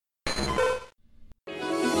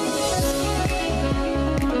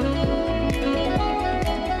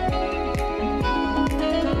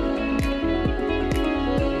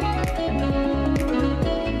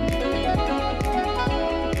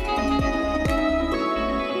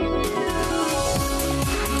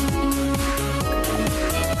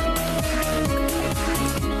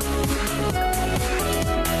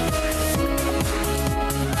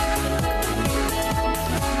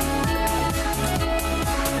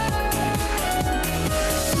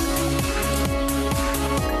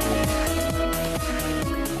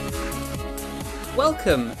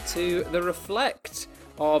welcome to the Reflect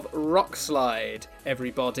of Rockslide,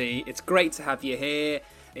 everybody. It's great to have you here.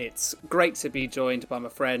 It's great to be joined by my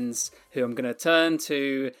friends, who I'm going to turn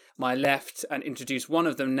to my left and introduce one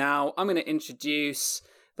of them now. I'm going to introduce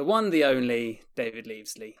the one, the only, David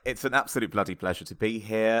Leavesley. It's an absolute bloody pleasure to be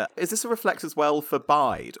here. Is this a Reflect as well for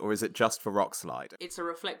Bide, or is it just for Rockslide? It's a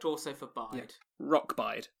Reflect also for Bide. Yeah.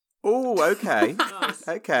 Rockbide. Oh, okay. Nice.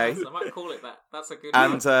 Okay. Nice. I might call it that. That's a good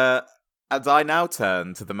one. And I now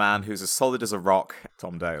turn to the man who's as solid as a rock,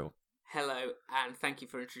 Tom Dale. Hello, and thank you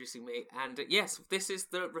for introducing me. And yes, this is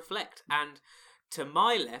the Reflect. And to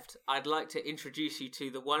my left, I'd like to introduce you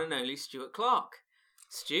to the one and only Stuart Clark.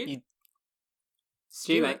 Stu?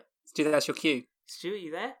 Stu, mate. Stu, that's your cue. Stu, are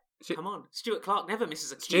you there? Come on. Stuart Clark never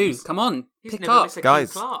misses a cue. cue. Come on. He's Pick never up. missed a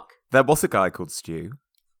Guys. cue, Clark. There was a guy called Stu,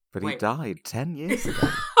 but he Wait. died 10 years ago.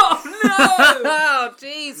 Oh, no! Oh,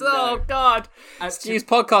 jeez. No. Oh, God. Stu's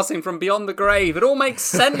podcasting from beyond the grave. It all makes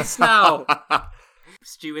sense now.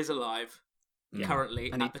 Stu is alive. Yeah.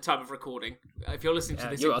 Currently, And at the time of recording. If you're listening to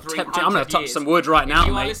this you in are 300 tempted. I'm going to touch years, some wood right now, if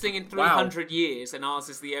you mate. are listening in 300 years and ours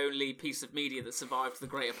is the only piece of media that survived the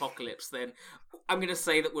Great Apocalypse, then I'm going to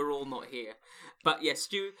say that we're all not here. But yes,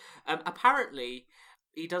 Stu, apparently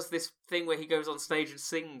he does this thing where he goes on stage and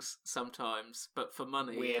sings sometimes, but for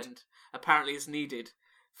money. Weird. And apparently is needed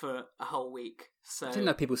for a whole week. So I didn't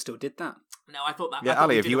know people still did that. No, I thought that. Yeah,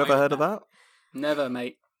 Ali, have you ever heard of that? Never,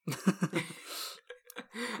 mate.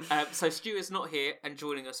 So Stu is not here and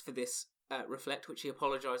joining us for this Reflect, which he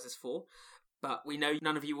apologises for, but we know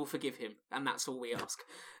none of you will forgive him, and that's all we ask.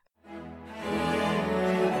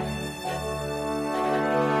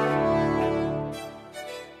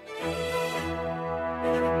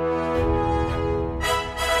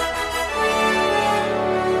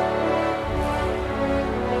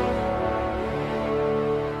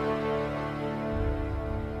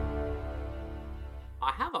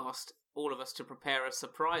 I have asked all of us to prepare a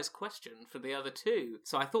surprise question for the other two,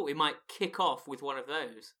 so I thought we might kick off with one of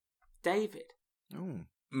those. David. Ooh.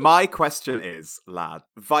 My question is, lad,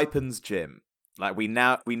 Vipen's gym. Like, we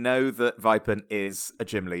know that Vipen is a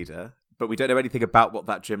gym leader, but we don't know anything about what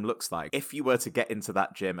that gym looks like. If you were to get into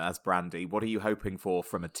that gym as Brandy, what are you hoping for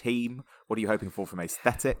from a team? What are you hoping for from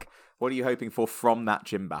aesthetic? What are you hoping for from that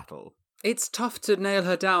gym battle? It's tough to nail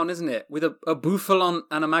her down, isn't it? With a Bouffalon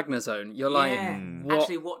and a Magnezone. You're like, Yeah. what?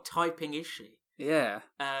 Actually, what typing is she? Yeah.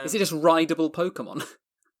 Is it just rideable Pokemon?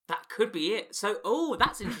 That could be it. So,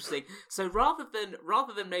 that's interesting. So rather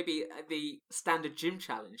than maybe the standard gym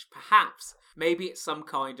challenge, perhaps maybe it's some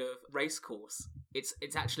kind of race course. It's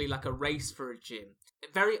actually like a race for a gym.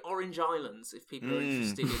 Very Orange Islands, if people are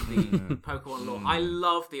interested in the Pokemon lore. I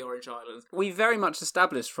love the Orange Islands. We very much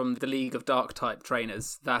established from the League of Dark type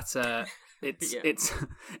trainers that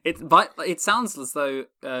it sounds as though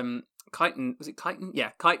Chitin, was it Chitin? Yeah,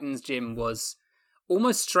 Chitin's gym was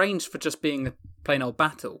almost strange for just being a plain old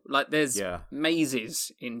battle. Like, there's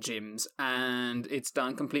mazes in gyms, and it's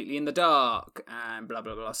done completely in the dark, and blah,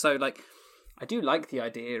 blah, blah. So, like, I do like the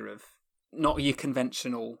idea of not your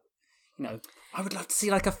conventional, I would love to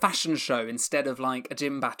see, like, a fashion show instead of, like, a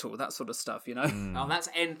gym battle, that sort of stuff, Oh, that's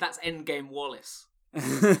Endgame Wallace.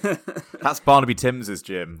 That's Barnaby Timms'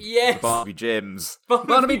 gym. Yes! The Barnaby Gyms.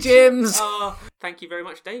 Barnaby Gyms! Thank you very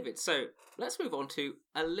much, David. So, let's move on to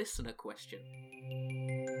a listener question.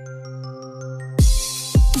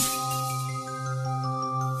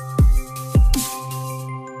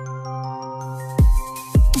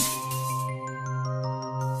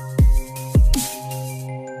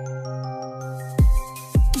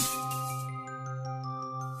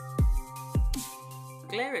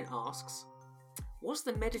 Glaren asks, was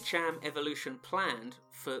the Medicham evolution planned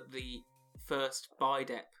for the first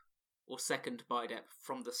Bidep or second Bidep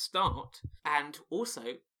from the start? And also,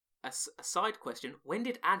 a side question, when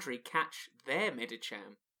did Adri catch their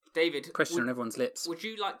Medicham? David, Question on everyone's lips. would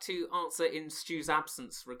you like to answer in Stu's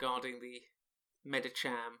absence regarding the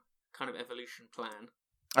Medicham kind of evolution plan?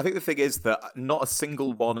 I think the thing is that not a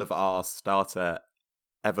single one of our starter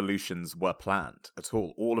evolutions were planned at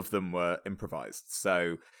all. All of them were improvised.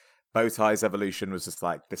 So Bowtie's evolution was just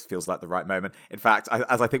like, this feels like the right moment. In fact,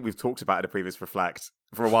 as I think we've talked about in a previous Reflect,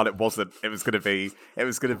 for a while it wasn't. It was going to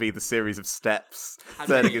be the series of steps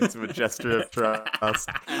turning into a gesture of trust.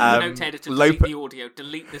 Note to editor, delete the audio.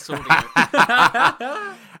 Delete this audio.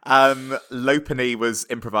 Lopunny was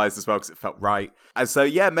improvised as well because it felt right. And so,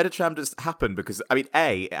 yeah, Medicham just happened because, I mean,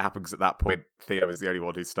 it happened because at that point Theo was the only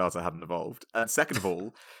one whose starter hadn't evolved. And second of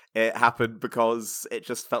all, it happened because it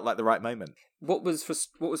just felt like the right moment. What was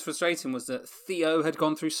frustrating was that Theo had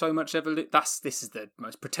gone through so much evolution. This is the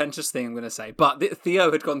most pretentious thing I'm going to say, but Theo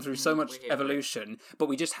Theo had gone through so much evolution, but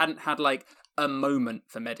we just hadn't had like a moment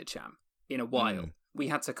for Medicham in a while. We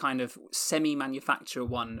had to kind of semi-manufacture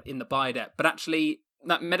one in the Biodet, but actually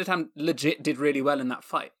that Medicham legit did really well in that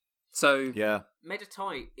fight. So yeah,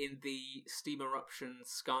 Meditite in the Steam Eruption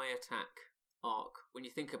Sky Attack arc, when you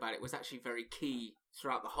think about it, was actually very key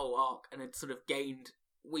throughout the whole arc, and had sort of gained,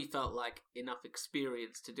 we felt like, enough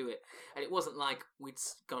experience to do it. And it wasn't like we'd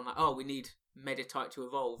gone like, oh, we need Meditite to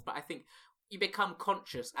evolve, but I think you become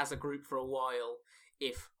conscious as a group for a while,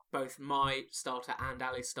 if both my starter and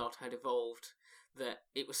Ali's starter had evolved, that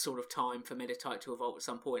it was sort of time for Meditite to evolve at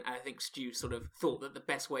some point. And I think Stu sort of thought that the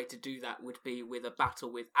best way to do that would be with a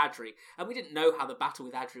battle with Adri. And we didn't know how the battle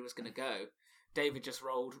with Adri was going to go. David just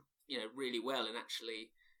rolled, really well, and actually,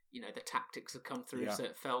 the tactics had come through, so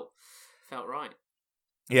it felt right.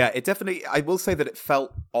 Yeah, it definitely, I will say that it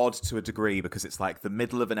felt odd to a degree, because it's like the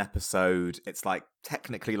middle of an episode. It's like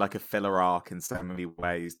technically like a filler arc in so many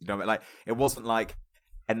ways. Like it wasn't like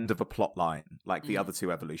end of a plot line like the other two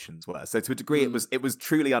evolutions were. So to a degree it was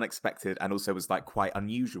truly unexpected, and also was like quite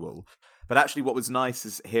unusual. But actually what was nice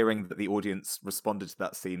is hearing that the audience responded to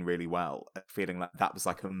that scene really well, feeling like that was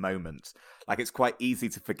like a moment. Like it's quite easy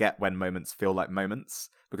to forget when moments feel like moments,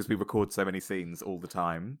 because we record so many scenes all the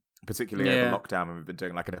time, particularly over lockdown when we've been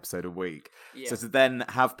doing like an episode a week. So to then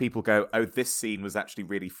have people go, oh, this scene was actually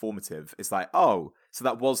really formative, it's like, oh, so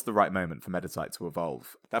that was the right moment for Meditite to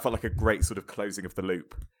evolve. That felt like a great sort of closing of the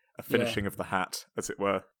loop, a finishing of the hat, as it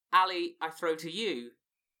were. Ali, I throw to you.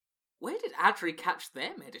 Where did Adri catch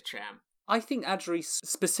their Medicham? I think Adri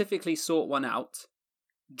specifically sought one out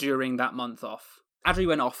during that month off. Adri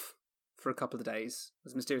went off for a couple of days,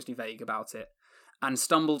 was mysteriously vague about it, and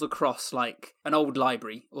stumbled across like an old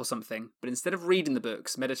library or something. But instead of reading the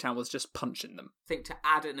books, Medicham was just punching them. I think to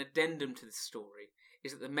add an addendum to this story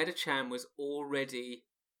is that the Medicham was already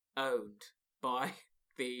owned by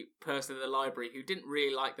the person in the library who didn't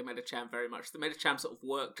really like the Medicham very much. The Medicham sort of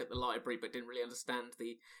worked at the library but didn't really understand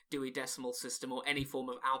the Dewey Decimal System or any form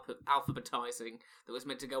of alphabetizing that was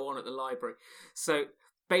meant to go on at the library. So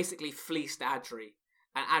basically fleeced Adri,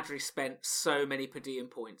 and Adri spent so many per diem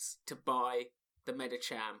points to buy the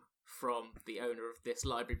Medicham from the owner of this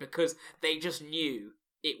library, because they just knew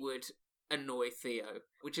it would annoy Theo,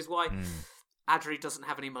 which is why Adri doesn't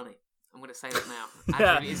have any money. I'm going to say that now.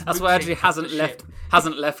 That's why Adri hasn't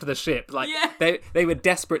left the ship. Like they were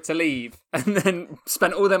desperate to leave, and then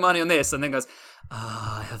spent all their money on this, and then goes,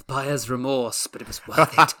 I have buyer's remorse, but it was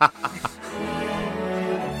worth it.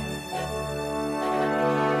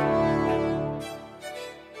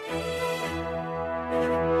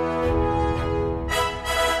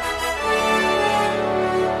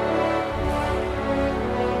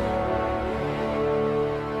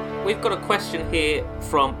 We've got a question here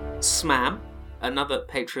from Smam, another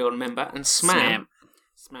Patreon member, and Smam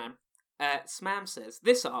says,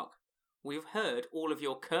 this arc, we've heard all of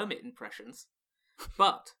your Kermit impressions,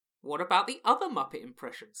 but what about the other Muppet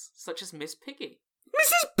impressions, such as Miss Piggy?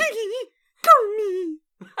 Mrs. Piggy! Kermit!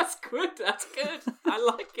 That's good. I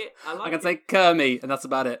like it. I can say Kermit, and that's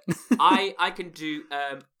about it. I can do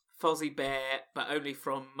Fozzie Bear, but only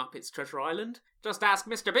from Muppets Treasure Island. Just ask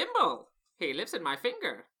Mr. Bimble. He lives in my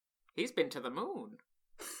finger. He's been to the moon.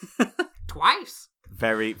 Twice.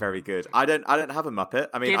 Very, very good. I don't have a Muppet.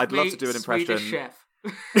 I mean, I'd love to do an impression. Swedish Chef.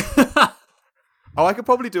 Oh, I could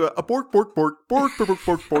probably do a bork, bork, bork, bork, bork,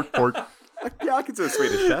 bork, bork, bork. Yeah, I could do a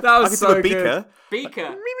Swedish Chef. That was I could so do a beaker. Good.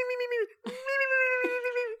 Beaker.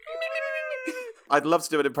 I'd love to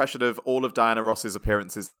do an impression of all of Diana Ross's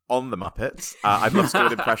appearances on The Muppets. I'd love to do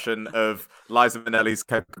an impression of Liza Minnelli's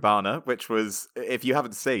Copacabana, which was, if you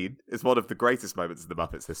haven't seen, is one of the greatest moments in The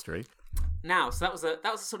Muppets history. Now, so that was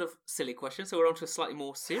a sort of silly question. So we're on to a slightly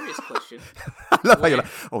more serious question. I love how you're like,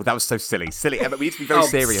 oh, that was so silly. We need to be very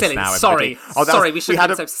serious silly. now. Sorry, we should have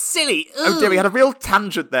been so silly. Oh dear, we had a real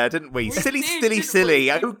tangent there, didn't we?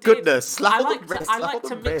 Silly. Oh goodness. I like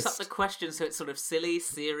to mix up the question so it's sort of silly,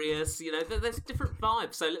 serious. There's different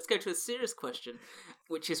vibes. So let's go to a serious question,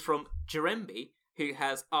 which is from Jeremby, who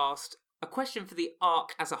has asked a question for the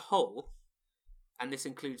arc as a whole, and this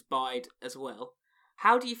includes Bide as well.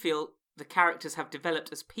 How do you feel the characters have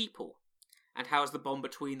developed as people, and how has the bond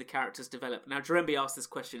between the characters developed? Now, Jeremby asks this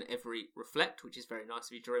question every Reflect, which is very nice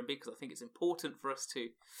of you, Jeremby, because I think it's important for us to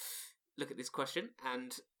look at this question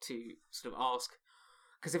and to sort of ask,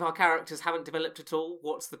 because if our characters haven't developed at all,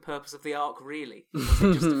 what's the purpose of the arc really?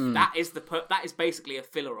 That is basically a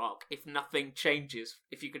filler arc. If nothing changes,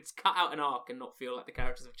 if you could cut out an arc and not feel like the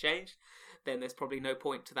characters have changed, then there's probably no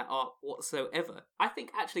point to that arc whatsoever. I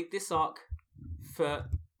think actually this arc for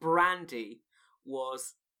Brandy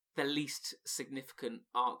was the least significant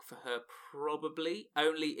arc for her, probably.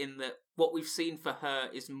 Only in that what we've seen for her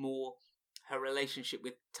is more her relationship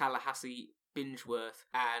with Tallahassee Bingeworth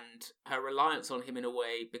and her reliance on him in a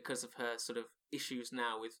way because of her sort of issues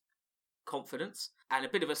now with confidence. And a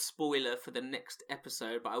bit of a spoiler for the next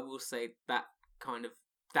episode, but I will say that kind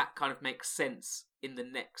of makes sense in the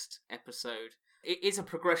next episode. It is a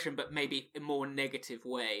progression, but maybe in a more negative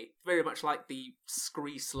way. Very much like the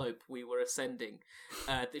scree slope we were ascending,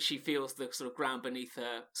 that she feels the sort of ground beneath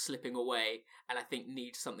her slipping away, and I think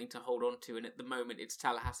needs something to hold on to. And at the moment, it's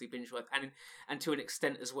Tallahassee Bingeworth, and to an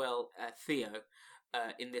extent as well, Theo.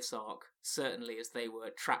 In this arc, certainly, as they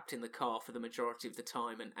were trapped in the car for the majority of the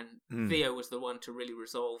time, and Theo was the one to really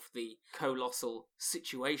resolve the colossal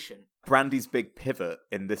situation. Brandy's big pivot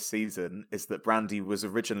in this season is that Brandy was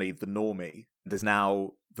originally the normie and is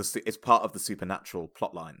now it's part of the supernatural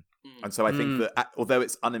plotline. And so I think that although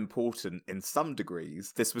it's unimportant in some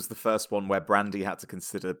degrees, this was the first one where Brandy had to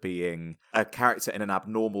consider being a character in an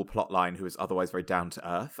abnormal plotline who is otherwise very down to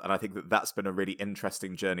earth. And I think that that's been a really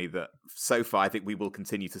interesting journey that so far I think we will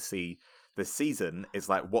continue to see this season, is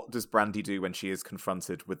like, what does Brandy do when she is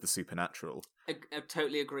confronted with the supernatural? I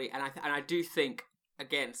totally agree. And I do think,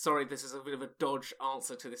 again, sorry, this is a bit of a dodge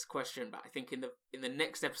answer to this question, but I think in the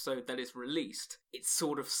next episode that is released, it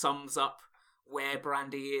sort of sums up where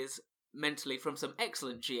Brandy is mentally, from some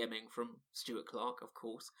excellent GMing from Stuart Clark, of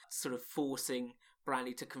course, sort of forcing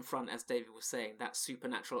Brandy to confront, as David was saying, that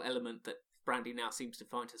supernatural element that Brandy now seems to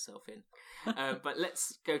find herself in. But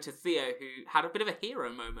let's go to Theo, who had a bit of a hero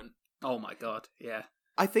moment. Oh my god, yeah.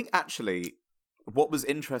 I think actually what was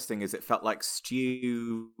interesting is it felt like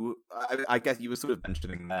Stu, I guess you were sort of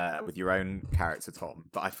mentioning there with your own character, Tom,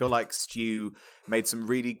 but I feel like Stu made some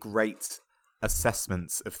really great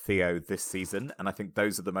assessments of Theo this season, and I think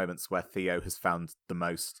those are the moments where Theo has found the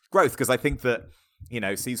most growth, because I think that, you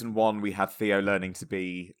know, season 1 we had Theo learning to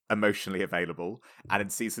be emotionally available, and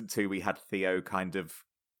in season 2 we had Theo kind of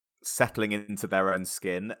settling into their own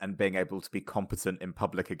skin and being able to be competent in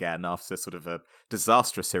public again after sort of a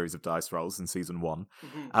disastrous series of dice rolls in season 1.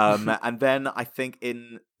 And then I think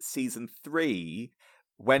in season 3,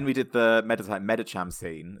 when we did the Medicham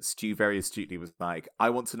scene, Stu very astutely was like,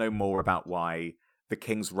 I want to know more about why the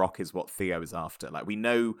King's Rock is what Theo is after. Like, we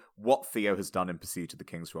know what Theo has done in pursuit of the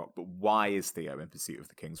King's Rock, but why is Theo in pursuit of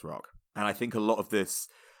the King's Rock? And I think a lot of this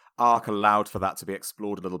arc allowed for that to be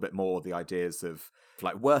explored a little bit more, the ideas of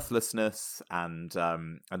like worthlessness and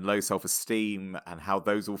low self-esteem, and how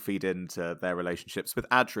those all feed into their relationships with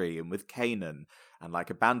Adri and with Kanan, and like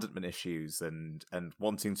abandonment issues and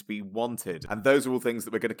wanting to be wanted. And those are all things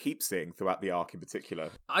that we're going to keep seeing throughout the arc in particular.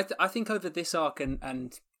 I think over this arc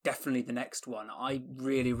and definitely the next one, I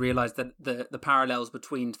really realised that the parallels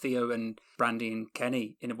between Theo and Brandy and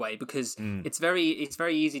Kenny in a way, because it's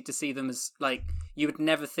very easy to see them as, like, you would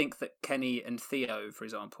never think that Kenny and Theo, for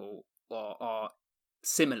example, are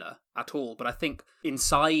similar at all, but I think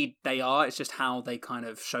inside they are. It's just how they kind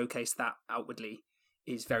of showcase that outwardly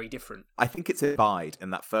is very different. I think it's Abide, in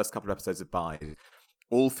that first couple of episodes of Abide,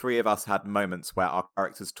 all three of us had moments where our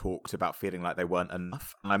characters talked about feeling like they weren't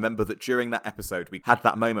enough. And I remember that during that episode, we had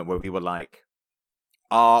that moment where we were like,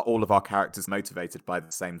 are all of our characters motivated by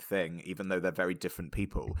the same thing, even though they're very different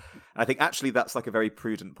people? And I think actually that's like a very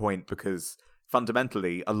prudent point, because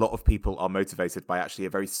fundamentally, a lot of people are motivated by actually a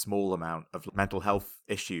very small amount of mental health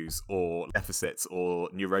issues or deficits or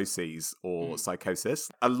neuroses or psychosis.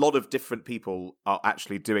 A lot of different people are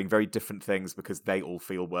actually doing very different things because they all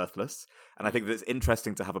feel worthless. And I think that it's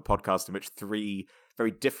interesting to have a podcast in which 3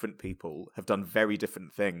 very different people have done very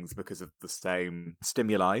different things because of the same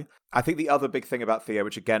stimuli. I think the other big thing about Theo,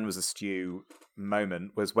 which again was a Stu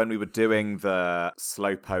moment, was when we were doing the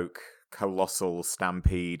Slowpoke colossal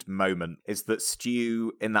stampede moment, is that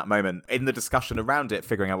Stu, in that moment, in the discussion around it,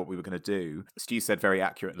 figuring out what we were going to do, Stu said very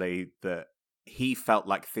accurately that he felt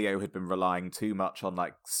like Theo had been relying too much on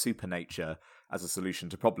like supernature as a solution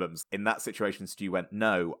to problems. In that situation, Stu went,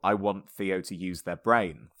 no, I want Theo to use their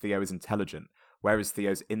brain. Theo is intelligent. Where is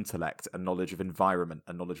Theo's intellect and knowledge of environment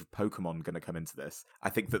and knowledge of Pokemon going to come into this? I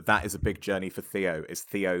think that is a big journey for Theo, is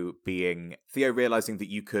Theo realizing that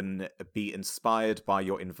you can be inspired by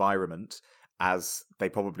your environment, as they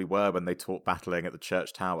probably were when they taught battling at the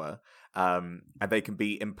church tower. And they can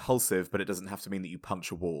be impulsive, but it doesn't have to mean that you punch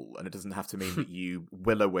a wall, and it doesn't have to mean that you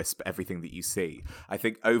will-o-wisp everything that you see. I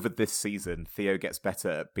think over this season, Theo gets better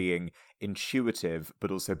at being intuitive, but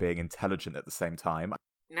also being intelligent at the same time.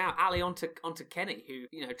 Now, Ali, onto Kenny, who,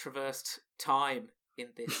 you know, traversed time in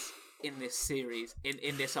this series,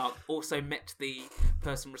 in this arc, also met the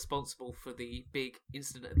person responsible for the big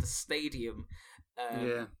incident at the stadium.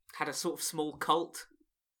 Had a sort of small cult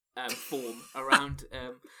form around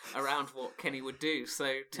what Kenny would do.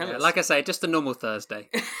 So tell us. Like I say, just a normal Thursday.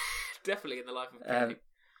 Definitely in the life of Kenny.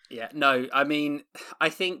 Yeah, no, I mean, I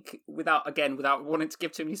think without wanting to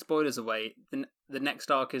give too many spoilers away, the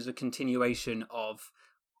next arc is a continuation of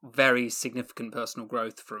very significant personal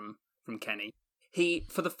growth from Kenny. He,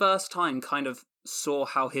 for the first time, kind of saw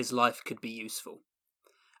how his life could be useful.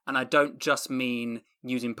 And I don't just mean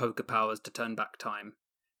using poker powers to turn back time.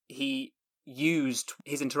 He used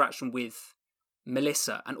his interaction with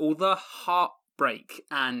Melissa and all the heartbreak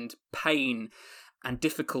and pain and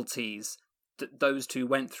difficulties that those two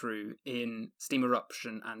went through in Steam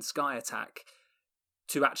Eruption and Sky Attack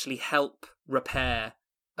to actually help repair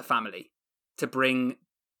a family, to bring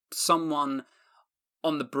someone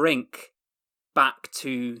on the brink back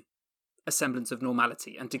to a semblance of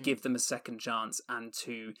normality and to give them a second chance and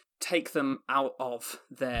to take them out of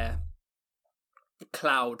their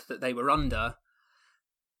cloud that they were under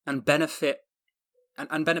and benefit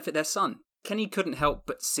their son. Kenny couldn't help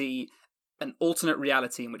but see an alternate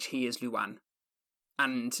reality in which he is Luan,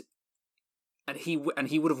 and he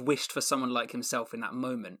would have wished for someone like himself in that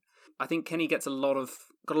moment. I think Kenny got a lot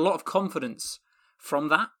of confidence from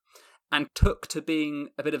that and took to being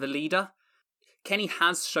a bit of a leader. Kenny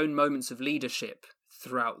has shown moments of leadership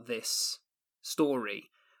throughout this story,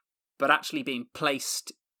 but actually being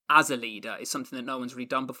placed as a leader is something that no one's really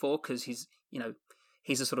done before, because he's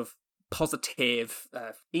a sort of positive,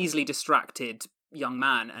 easily distracted young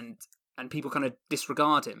man, and people kind of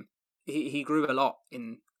disregard him. He grew a lot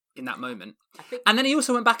in that moment. And then he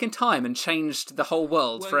also went back in time and changed the whole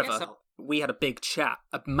world forever. Yes, we had a big chat,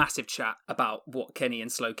 a massive chat about what Kenny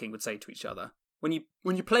and Slowking would say to each other. When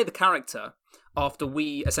you play the character, after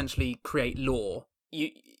we essentially create lore,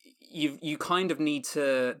 you kind of need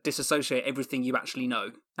to disassociate everything you actually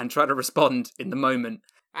know and try to respond in the moment.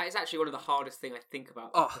 That is actually one of the hardest things I think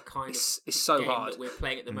about the kind of it's so game hard that we're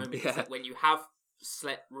playing at the moment. Is that when you have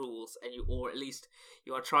set rules and or at least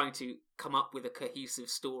you are trying to come up with a cohesive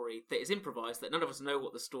story that is improvised, that none of us know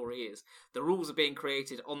what the story is. The rules are being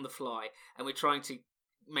created on the fly, and we're trying to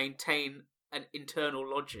maintain an internal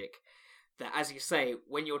logic that, as you say,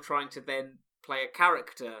 when you're trying to then play a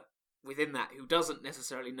character within that who doesn't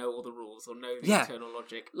necessarily know all the rules or know the internal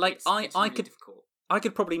logic, it's really difficult. I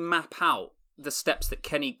could probably map out the steps that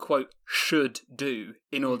Kenny, quote, should do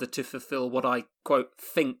in order to fulfill what I, quote,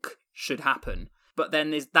 think should happen. But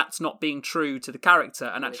then that's not being true to the character.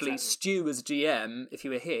 And actually, Stu as GM, if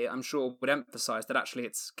you were here, I'm sure would emphasise that actually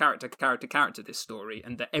it's character, this story,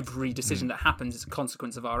 and that every decision that happens is a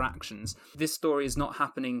consequence of our actions. This story is not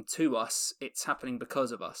happening to us, it's happening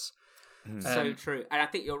because of us. So true. And I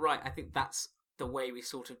think you're right. I think that's the way we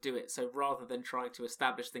sort of do it. So rather than trying to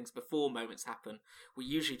establish things before moments happen, we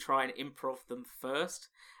usually try and improv them first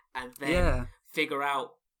and then figure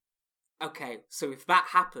out, okay, so if that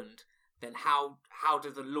happened, then how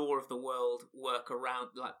do the law of the world work around,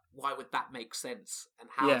 like, why would that make sense? And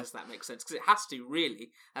how does that make sense? Because it has to,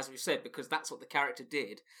 really, as we've said, because that's what the character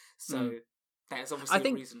did. So there's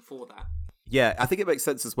obviously a reason for that. Yeah, I think it makes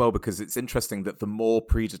sense as well, because it's interesting that the more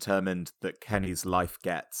predetermined that Kenny's life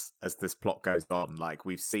gets as this plot goes on, like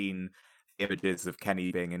we've seen images of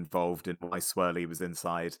Kenny being involved in why Swirly was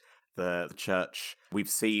inside the church. We've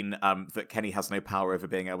seen that Kenny has no power over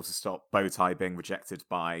being able to stop Bowtie being rejected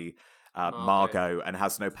by Margot, and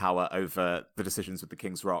has no power over the decisions with the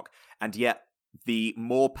King's Rock. And yet, the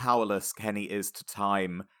more powerless Kenny is to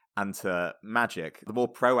time and to magic, the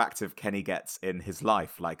more proactive Kenny gets in his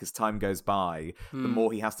life. Like, as time goes by, the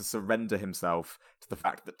more he has to surrender himself to the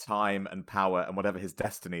fact that time and power and whatever his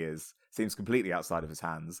destiny is seems completely outside of his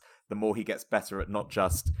hands. The more he gets better at not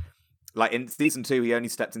just... Like, in Season 2, he only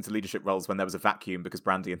stepped into leadership roles when there was a vacuum because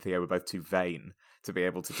Brandy and Theo were both too vain to be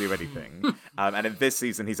able to do anything. And in this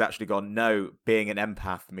season, he's actually gone, no, being an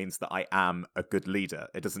empath means that I am a good leader.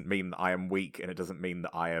 It doesn't mean that I am weak, and it doesn't mean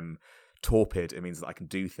that I am torpid. It means that I can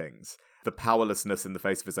do things. The powerlessness in the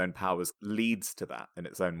face of his own powers leads to that in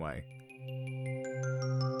its own way.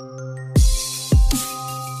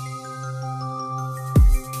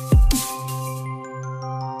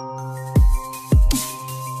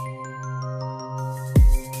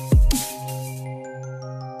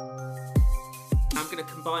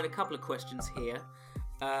 Combine a couple of questions here.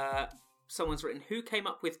 Someone's written, who came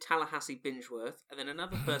up with Tallahassee Bingeworth? And then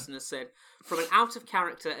another person has said, from an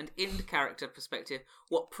out-of-character and in-character perspective,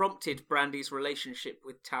 what prompted Brandy's relationship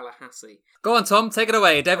with Tallahassee? Go on, Tom, take it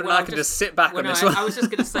away. David and I can just sit back on this one. I was just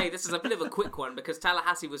going to say, this is a bit of a quick one, because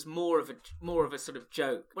Tallahassee was more of a sort of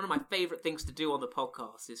joke. One of my favourite things to do on the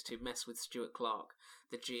podcast is to mess with Stuart Clark,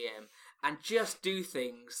 the GM, and just do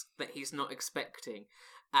things that he's not expecting.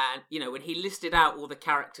 And, when he listed out all the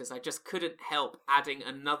characters, I just couldn't help adding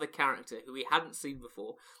another character who we hadn't seen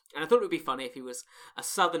before. And I thought it would be funny if he was a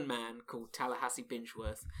southern man called Tallahassee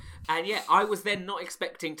Bingeworth. And yeah, I was then not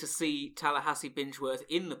expecting to see Tallahassee Bingeworth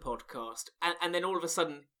in the podcast. And then all of a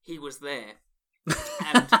sudden, he was there.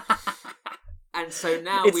 And so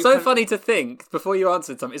now it's so funny to think, before you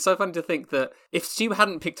answered something, it's so funny to think that if Stu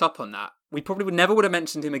hadn't picked up on that, we probably never would have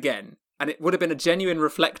mentioned him again. And it would have been a genuine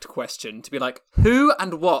reflect question to be like, who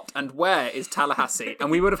and what and where is Tallahassee?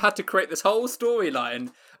 And we would have had to create this whole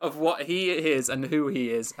storyline of what he is and who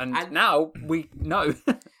he is. And now we know.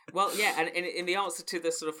 Well, yeah, and in the answer to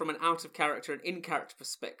this sort of from an out-of-character and in-character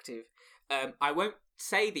perspective, I won't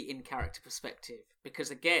say the in-character perspective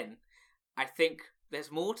because, again, I think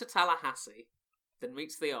there's more to Tallahassee than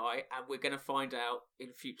meets the eye, and we're going to find out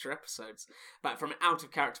in future episodes. But from an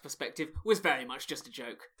out-of-character perspective, was very much just a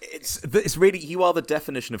joke. It's really, you are the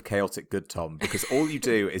definition of chaotic good, Tom, because all you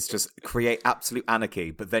do is just create absolute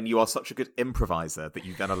anarchy, but then you are such a good improviser that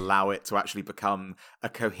you then allow it to actually become a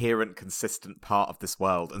coherent, consistent part of this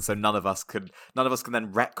world, and so none of us can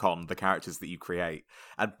then retcon the characters that you create.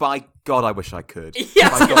 And by God, I wish I could.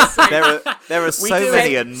 Yes, by God, there are so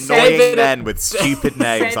many annoying men with stupid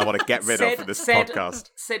names I want to get rid of from this podcast.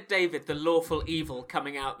 Said David, the lawful evil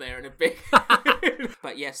coming out there in a big...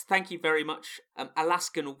 But yes, thank you very much,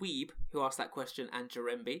 Alaskan Weeb, who asked that question, and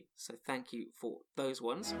Jarembi. So thank you for those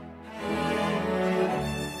ones.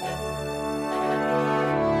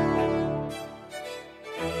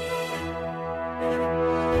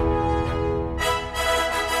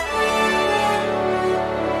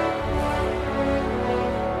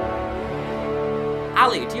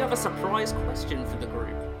 Ali, do you have a surprise question for the group?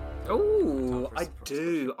 Oh, I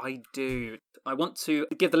do. I want to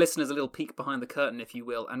give the listeners a little peek behind the curtain, if you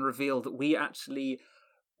will, and reveal that we actually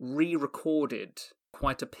re-recorded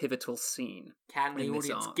quite a pivotal scene. Can the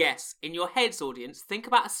audience guess? In your heads, audience, think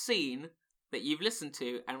about a scene that you've listened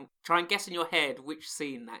to and try and guess in your head which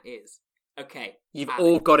scene that is. Okay. You've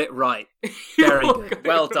all got it right. Very good.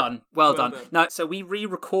 Well done. Well done. Now, so we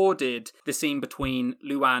re-recorded the scene between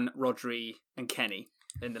Luann, Rodri, and Kenny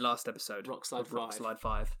in the last episode. Rockslide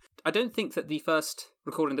 5. I don't think that the first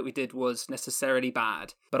recording that we did was necessarily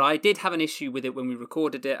bad, but I did have an issue with it when we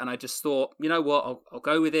recorded it, and I just thought, you know what, I'll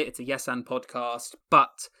go with it. It's a Yes and podcast.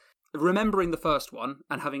 But remembering the first one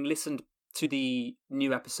and having listened to the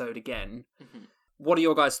new episode again, what are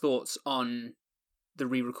your guys' thoughts on the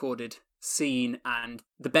re-recorded scene and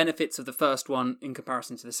the benefits of the first one in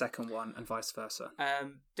comparison to the second one and vice versa?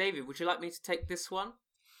 David, would you like me to take this one?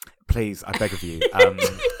 Please, I beg of you.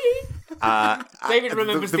 David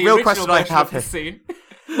remembers the real question I have here.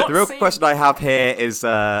 The real question I have here is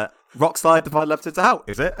Rockslide, Have I Left It Out?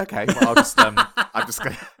 Is it? Okay, well, I'm just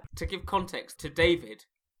going to give context to David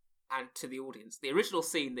and to the audience. The original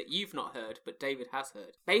scene that you've not heard, but David has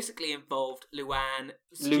heard, basically involved Luann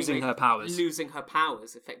losing her powers,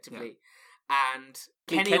 effectively, and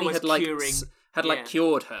Kenny was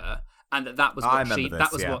cured her. And that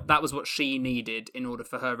was what she needed in order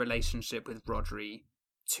for her relationship with Rodri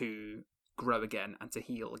to grow again and to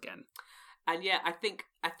heal again. And yeah, I think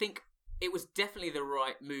it was definitely the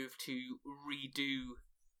right move to redo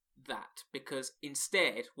that, because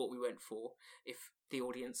instead, what we went for, if the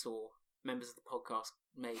audience or members of the podcast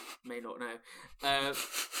may not know,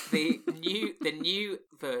 the new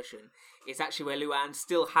version is actually where Luann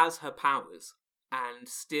still has her powers and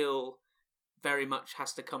still very much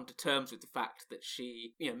has to come to terms with the fact that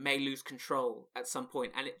she, may lose control at some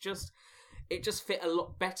point, and it just fit a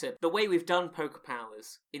lot better. The way we've done Poker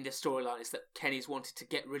Powers in this storyline is that Kenny's wanted to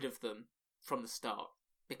get rid of them from the start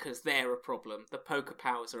because they're a problem. The Poker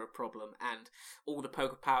Powers are a problem, and all the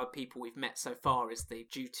Poker Power people we've met so far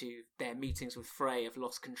due to their meetings with Frey, have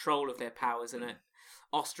lost control of their powers and are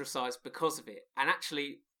ostracised because of it. And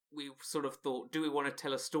actually, we sort of thought, do we want to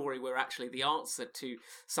tell a story where actually the answer to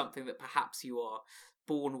something that perhaps you are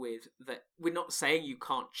born with, that we're not saying you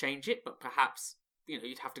can't change it, but perhaps,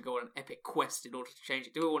 you'd have to go on an epic quest in order to change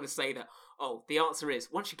it. Do we want to say that, the answer is,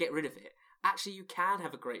 once you get rid of it, actually you can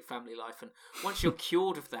have a great family life, and once you're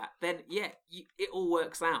cured of that, then it all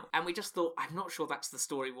works out. And we just thought, I'm not sure that's the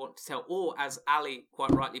story we want to tell. Or, as Ali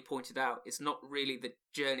quite rightly pointed out, it's not really the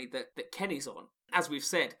journey that Kenny's on. As we've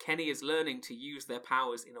said, Kenny is learning to use their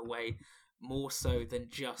powers in a way more so than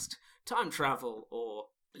just time travel or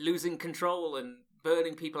losing control and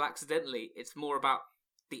burning people accidentally. It's more about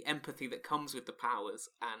the empathy that comes with the powers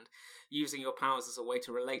and using your powers as a way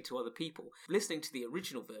to relate to other people. Listening to the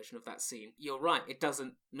original version of that scene, you're right, it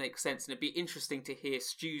doesn't make sense, and it'd be interesting to hear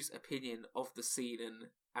Stu's opinion of the scene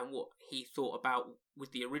and what he thought about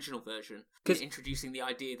with the original version, introducing the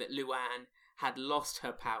idea that Luann had lost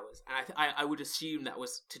her powers, and I would assume that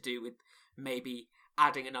was to do with maybe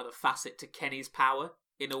adding another facet to Kenny's power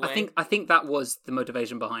in a way. I think that was the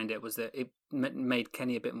motivation behind it, was that it made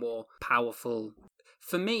Kenny a bit more powerful.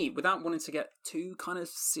 For me, without wanting to get too kind of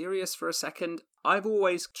serious for a second, I've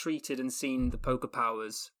always treated and seen the poker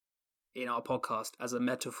powers in our podcast as a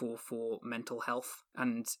metaphor for mental health,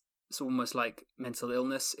 and it's almost like mental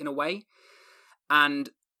illness in a way. And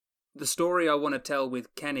the story I want to tell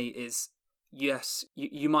with Kenny is, yes,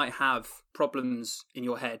 you might have problems in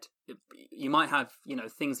your head. You might have,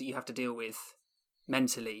 things that you have to deal with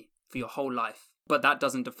mentally for your whole life, but that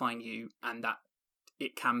doesn't define you, and that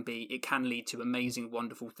it can lead to amazing,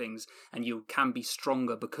 wonderful things, and you can be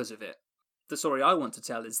stronger because of it. The story I want to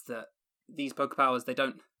tell is that these poker powers, they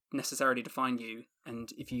don't necessarily define you, and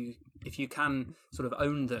if you can sort of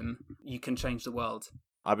own them, you can change the world.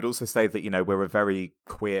 I would also say that, we're a very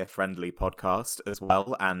queer-friendly podcast as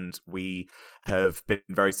well, and we have been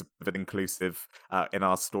very supportive and inclusive in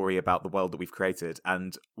our story about the world that we've created.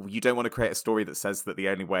 And you don't want to create a story that says that the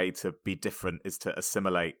only way to be different is to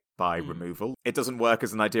assimilate by removal. It doesn't work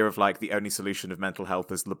as an idea of like the only solution of mental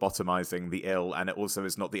health is lobotomizing the ill, and it also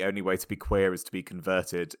is not the only way to be queer is to be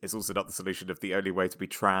converted. It's also not the solution of the only way to be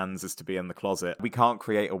trans is to be in the closet. We can't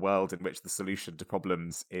create a world in which the solution to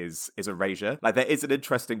problems is erasure. Like, there is an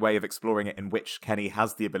interesting way of exploring it in which Kenny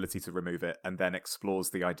has the ability to remove it and then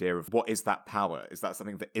explores the idea of what is that power? Is that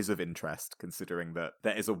something that is of interest, considering that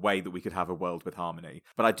there is a way that we could have a world with harmony?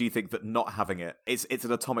 But I do think that not having it's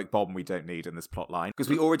an atomic bomb we don't need in this plot line, because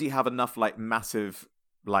we already have enough like massive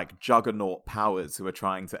like juggernaut powers who are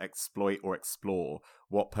trying to exploit or explore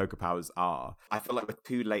what poker powers are. I feel like we're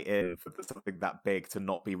too late in for something that big to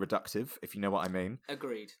not be reductive, if you know what I mean.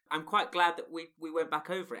 Agreed. I'm quite glad that we went back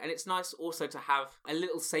over it, and it's nice also to have a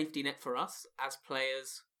little safety net for us as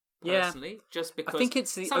players personally, just because I think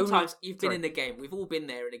it's sometimes you've been in a game, we've all been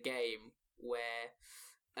there in a game where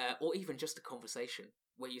or even just a conversation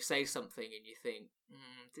where you say something and you think,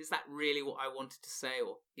 is that really what I wanted to say,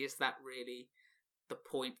 or is that really the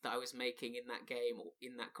point that I was making in that game or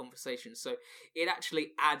in that conversation? So it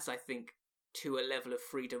actually adds, I think, to a level of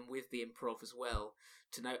freedom with the improv as well,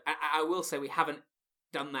 to know. I will say we haven't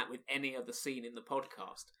done that with any other scene in the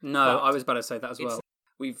podcast. No, I was about to say that as well.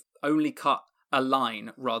 We've only cut a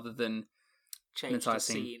line rather than changed a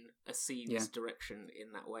scene's direction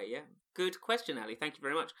in that way. Yeah, good question, Ali. Thank you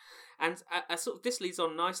very much. And this leads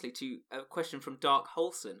on nicely to a question from Dark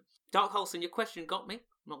Holson. Dark Holson, your question got me.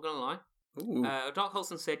 I'm not gonna lie. Dark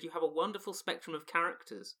Holson said, you have a wonderful spectrum of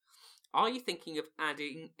characters. Are you thinking of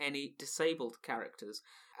adding any disabled characters?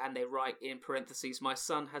 And they write in parentheses, my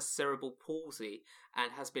son has cerebral palsy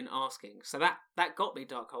and has been asking. So that got me,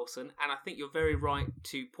 Dark Holson, and I think you're very right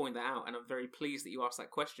to point that out, and I'm very pleased that you asked that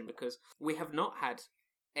question, because we have not had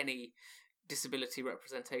any disability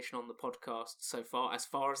representation on the podcast so far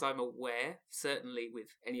as I'm aware, certainly with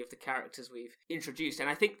any of the characters we've introduced. And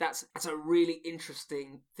I think that's a really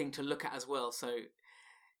interesting thing to look at as well. So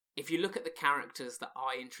if you look at the characters that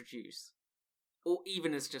I introduce, or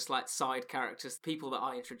even as just like side characters, people that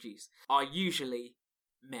I introduce are usually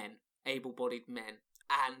men, able-bodied men.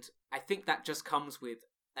 And I think that just comes with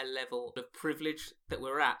a level of privilege that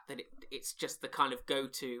we're at, that it's just the kind of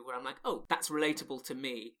go-to where I'm like, oh, that's relatable to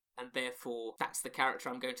me, and therefore that's the character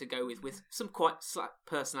I'm going to go with some quite slight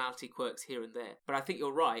personality quirks here and there. But I think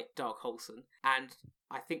you're right, Dark Holson, and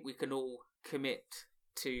I think we can all commit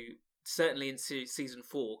to, certainly into season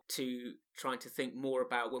 4, to trying to think more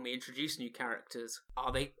about when we introduce new characters,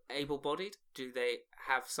 are they able-bodied? Do they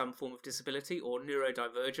have some form of disability or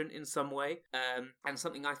neurodivergent in some way? And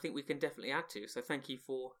something I think we can definitely add to. So thank you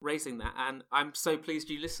for raising that. And I'm so pleased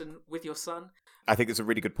you listen with your son. I think it's a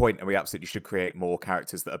really good point, and we absolutely should create more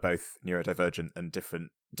characters that are both neurodivergent and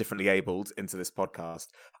differently abled into this podcast.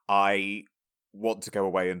 I want to go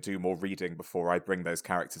away and do more reading before I bring those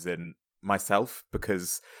characters in myself,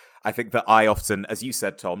 because I think that I often, as you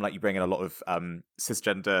said, Tom, like you bring in a lot of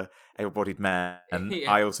cisgender able-bodied men, and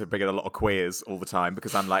I also bring in a lot of queers all the time,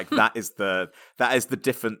 because I'm like, that is the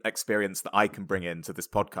different experience that I can bring into this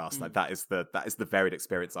podcast. Like that is the varied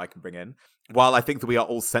experience I can bring in. While I think that we are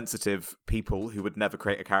all sensitive people who would never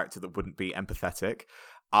create a character that wouldn't be empathetic,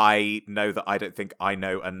 I know that I don't think I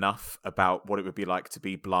know enough about what it would be like to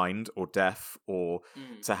be blind or deaf, or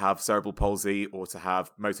to have cerebral palsy, or to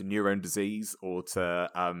have motor neuron disease, or to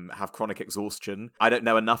have chronic exhaustion. I don't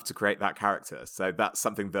know enough to create that character. So that's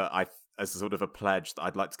something that as a sort of a pledge, that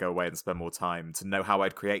I'd like to go away and spend more time to know how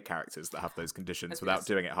I'd create characters that have those conditions without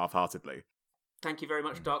doing it half-heartedly. Thank you very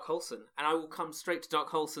much, Dark Holson. And I will come straight to Dark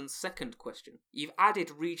Holson's second question. You've added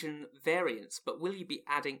region variants, but will you be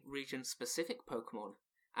adding region-specific Pokemon?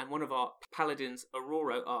 And one of our paladins,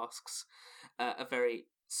 Aurora, asks a very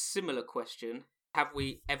similar question. Have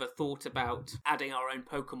we ever thought about adding our own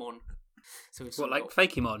Pokemon? So it's like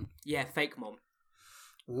Fakemon? Yeah, Fakemon.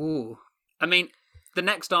 Ooh. I mean, the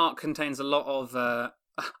next arc contains a lot of,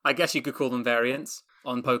 I guess you could call them variants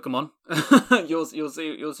on Pokemon. You'll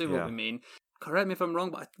see what we mean. Correct me if I'm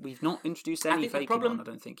wrong, but we've not introduced any Fakemon, I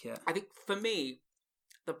don't think, yet. I think, for me,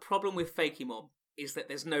 the problem with Fakemon is that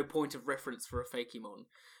there's no point of reference for a Fakemon.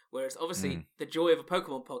 Whereas, obviously, the joy of a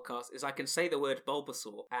Pokemon podcast is I can say the word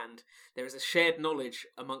Bulbasaur, and there is a shared knowledge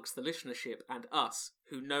amongst the listenership and us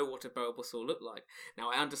who know what a Bulbasaur looked like.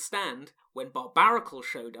 Now, I understand when Barbaracle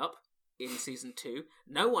showed up in Season 2,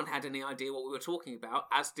 no one had any idea what we were talking about,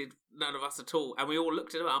 as did none of us at all. And we all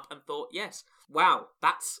looked it up and thought, yes, wow,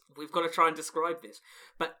 we've got to try and describe this.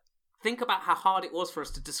 But think about how hard it was for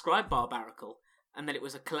us to describe Barbaracle, and that it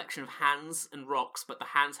was a collection of hands and rocks, but the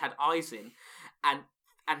hands had eyes in, and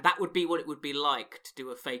that would be what it would be like to do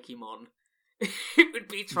a Fakemon. It would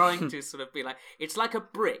be trying to sort of be like, it's like a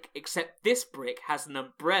brick, except this brick has an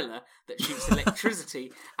umbrella that shoots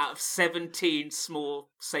electricity out of 17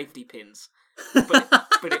 small safety pins. But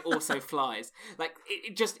it also flies. Like,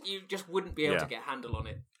 you just wouldn't be able to get a handle on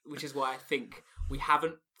it, which is why I think we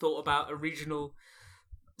haven't thought about a regional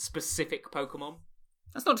specific Pokemon.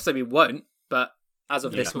 That's not to say we won't, but as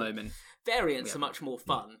of this moment. Variants are much more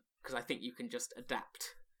fun, because I think you can just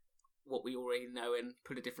adapt what we already know and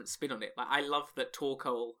put a different spin on it. Like, I love that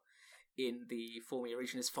Torkoal in the Formia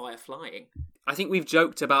region is fire flying. I think we've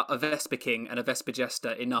joked about a Vespiking and a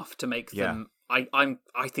Vespagesta enough to make them. I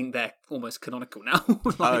think they're almost canonical now.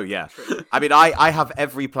 Oh yeah, I mean, I have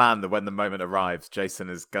every plan that when the moment arrives, Jason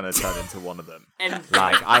is gonna turn into one of them.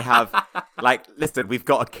 Listen, we've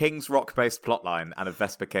got a King's Rock based plotline and a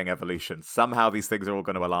Vespiking evolution. Somehow these things are all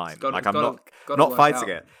going to align. I'm not fighting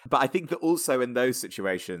it, but I think that also in those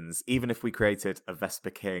situations, even if we created a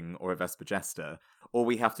Vespiking or a Vespagesta, all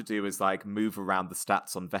we have to do is move around the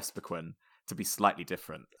stats on Vespiquen to be slightly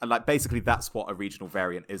different. And basically that's what a regional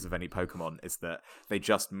variant is of any Pokemon, is that they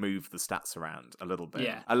just move the stats around a little bit.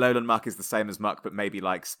 Yeah. Alolan Muck is the same as Muck, but maybe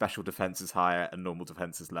special defense is higher and normal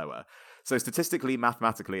defense is lower. So statistically,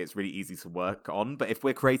 mathematically, it's really easy to work on. But if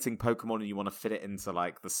we're creating Pokemon and you want to fit it into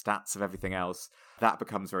the stats of everything else, that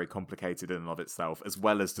becomes very complicated in and of itself, as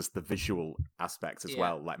well as just the visual aspect as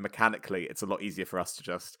well. Mechanically, it's a lot easier for us to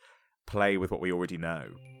just play with what we already know.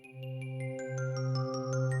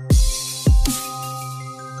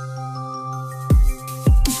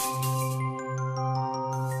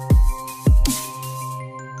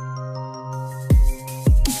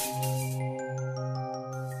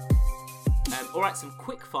 Alright, some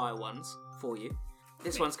quick fire ones for you.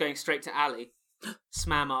 This one's going straight to Ali.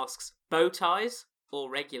 Smam asks, bow ties or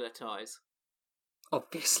regular ties?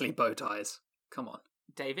 Obviously bow ties. Come on.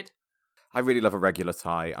 David? I really love a regular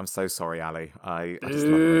tie. I'm so sorry, Ali. I just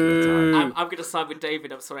love a regular tie. I'm going to side with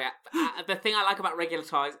David. I'm sorry. The thing I like about regular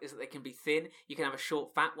ties is that they can be thin. You can have a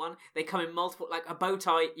short, fat one. They come in multiple... Like a bow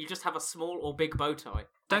tie, you just have a small or big bow tie.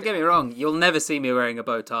 Don't get me wrong. You'll never see me wearing a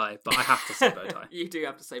bow tie, but I have to say bow tie. You do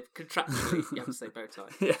have to say... Contractually, you have to say bow tie.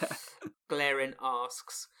 Yeah. Glarin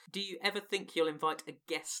asks, do you ever think you'll invite a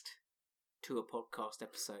guest to a podcast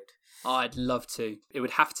episode? Oh, I'd love to. It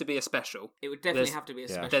would have to be a special. It would definitely have to be a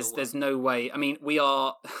special one. There's no way. I mean,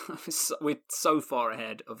 we're so far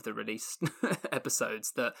ahead of the released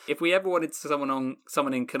episodes that if we ever wanted someone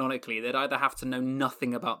in canonically, they'd either have to know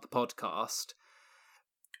nothing about the podcast,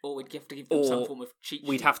 or we'd have to give them some form of cheat sheet.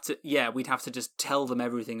 We'd have to just tell them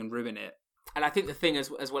everything and ruin it. And I think the thing as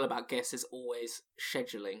well about guests is always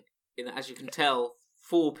scheduling. In that, as you can tell,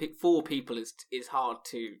 four people is hard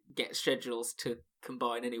to get schedules to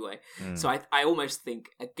combine anyway. So I almost think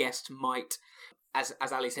a guest might, as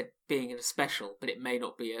Ali said, being in a special, but it may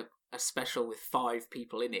not be a special with 5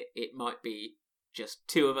 people in it. It might be just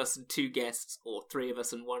 2 of us and 2 guests, or 3 of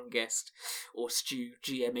us and 1 guest, or Stu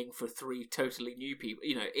GMing for 3 totally new people.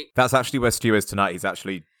 You know, that's actually where Stu is tonight. He's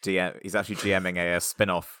actually GMing a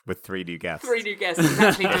spin-off with 3 new guests. 3 new guests. He's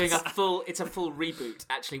actually doing a full reboot.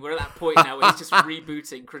 Actually, we're at that point now where he's just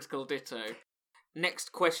rebooting Critical Ditto.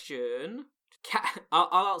 Next question.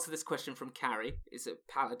 I'll answer this question from Carrie. It's a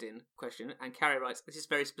paladin question, and Carrie writes, this is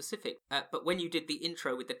very specific, but when you did the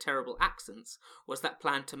intro with the terrible accents, was that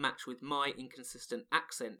planned to match with my inconsistent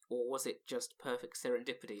accent, or was it just perfect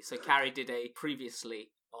serendipity? So Carrie did a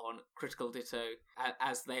previously on Critical Ditto,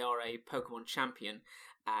 as they are a Pokemon champion,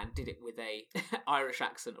 and did it with a Irish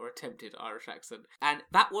accent, or attempted Irish accent, and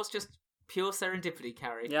that was just pure serendipity,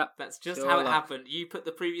 Carrie. Yeah, that's just how it happened. You put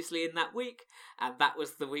the previously in that week, and that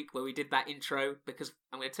was the week where we did that intro, because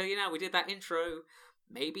I'm going to tell you now, we did that intro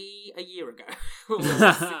maybe a year ago.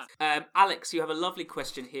 Alex, you have a lovely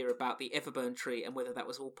question here about the Everburn tree and whether that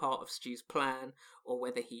was all part of Stu's plan or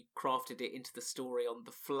whether he crafted it into the story on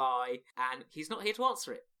the fly, and he's not here to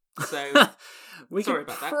answer it. So we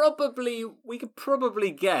could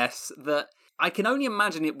probably guess that. I can only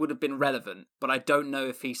imagine it would have been relevant, but I don't know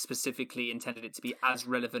if he specifically intended it to be as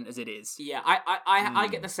relevant as it is. Yeah, I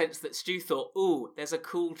get the sense that Stu thought, ooh, there's a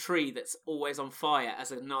cool tree that's always on fire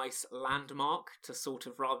as a nice landmark to sort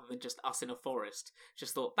of, rather than just us in a forest,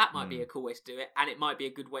 just thought that might be a cool way to do it, and it might be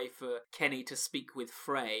a good way for Kenny to speak with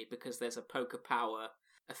Frey because there's a poker power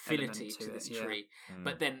affinity to this tree.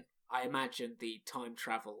 But then I imagine the time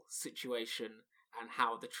travel situation and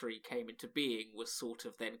how the tree came into being was sort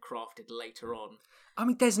of then crafted later on. I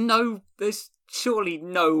mean, there's surely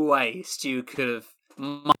no way Stu could have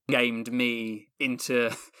mind-gamed me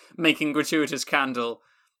into making Gratuitous Candle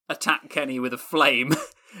attack Kenny with a flame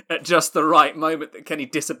at just the right moment that Kenny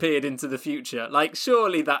disappeared into the future. Like,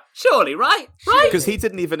 surely, right? Because he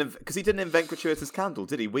didn't invent Gratuitous Candle,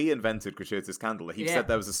 did he? We invented Gratuitous Candle. He said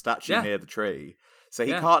there was a statue near the tree, so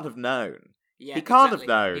he can't have known. Yeah, he can't have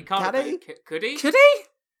known. Can he? Could he? Could he?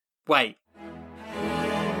 Wait.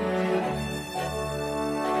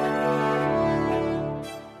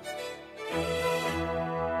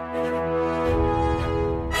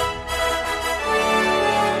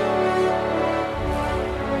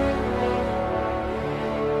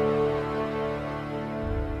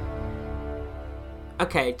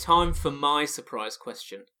 Okay, time for my surprise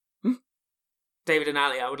question. David and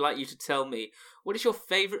Ali, I would like you to tell me, what is your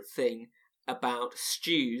favourite thing about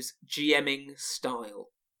Stu's GMing style?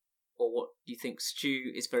 Or what you think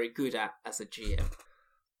Stu is very good at as a GM?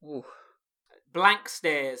 Ooh. Blank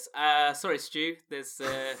stares. Sorry, Stu. There's...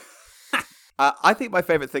 I think my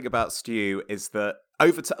favourite thing about Stu is that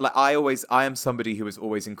I am somebody who is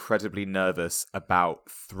always incredibly nervous about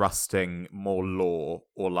thrusting more lore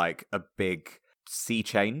or like a big sea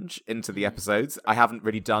change into the episodes. I haven't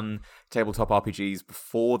really done tabletop RPGs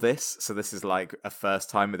before this, so this is like a first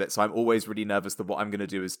time with it. So I'm always really nervous that what I'm going to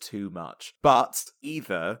do is too much. But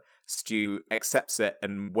either Stu accepts it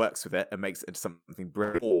and works with it and makes it into something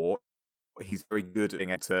brilliant, or he's very good at being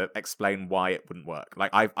able to explain why it wouldn't work.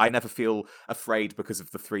 Like I never feel afraid because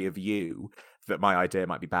of the three of you that my idea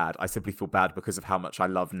might be bad. I simply feel bad because of how much I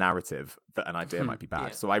love narrative that an idea might be bad.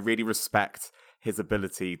 Yeah. So I really respect his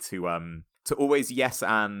ability to always yes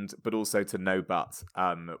and, but also to no but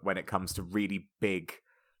when it comes to really big,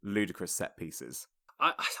 ludicrous set pieces.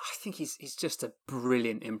 I think he's just a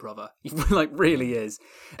brilliant improver. He like really is,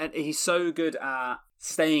 and he's so good at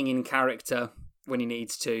staying in character when he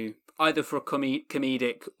needs to, either for a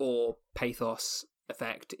comedic or pathos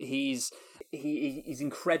effect. He's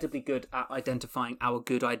incredibly good at identifying our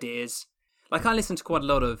good ideas. Like, I listen to quite a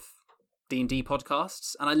lot of D&D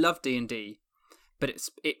podcasts, and I love D&D, but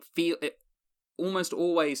it almost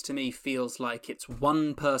always to me feels like it's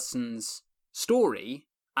one person's story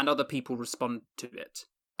and other people respond to it.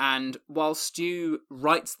 And while Stu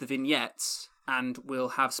writes the vignettes and will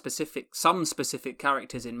have some specific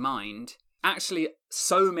characters in mind, actually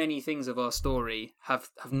so many things of our story have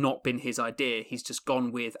not been his idea. He's just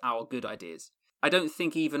gone with our good ideas. I don't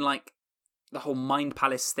think even like the whole Mind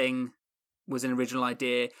Palace thing was an original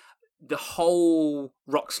idea. The whole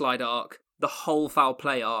Rockslide arc, the whole Foul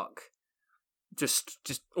Play arc just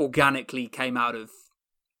organically came out of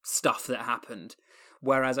stuff that happened.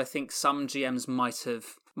 Whereas I think some GMs might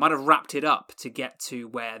have wrapped it up to get to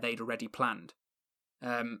where they'd already planned.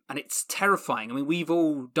 And it's terrifying. I mean, we've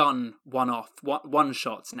all done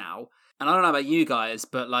one-shots now. And I don't know about you guys,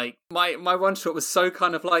 but like my one-shot was so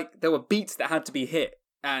kind of like there were beats that had to be hit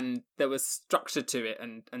and there was structure to it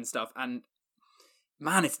and stuff. And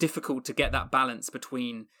man, it's difficult to get that balance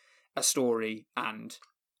between a story and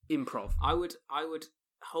improv. I would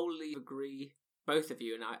wholly agree, both of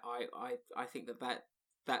you, and I think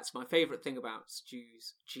that's my favourite thing about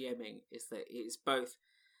Stu's GMing is that it is both.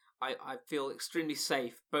 I feel extremely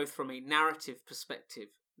safe, both from a narrative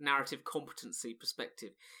competency perspective,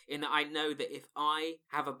 in that I know that if I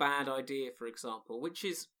have a bad idea, for example, which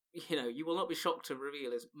is, you will not be shocked to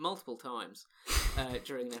reveal is multiple times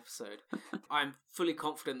during an episode, I'm fully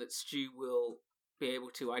confident that Stu will be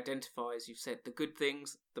able to identify, as you've said, the good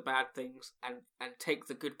things, the bad things, and take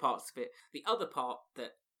the good parts of it. The other part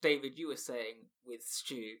that, David, you were saying with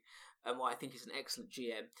Stu, and why I think he's an excellent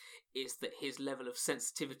GM, is that his level of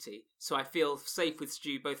sensitivity. So I feel safe with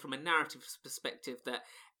Stu, both from a narrative perspective, that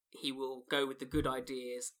he will go with the good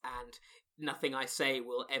ideas and nothing I say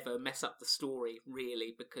will ever mess up the story,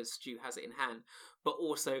 really, because Stu has it in hand. But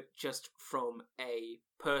also, just from a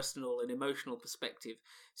personal and emotional perspective,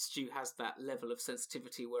 Stu has that level of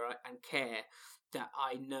sensitivity and care that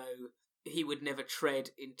I know he would never tread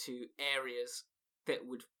into areas that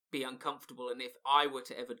would be uncomfortable. And if I were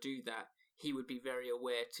to ever do that, he would be very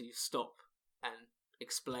aware to stop and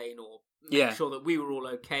explain or make sure that we were all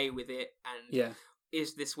okay with it. And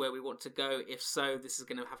is this where we want to go? If so, this is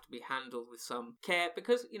going to have to be handled with some care,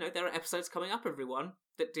 because, you know, there are episodes coming up, everyone,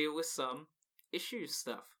 that deal with some issues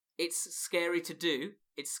stuff. It's scary to do.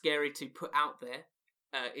 It's scary to put out there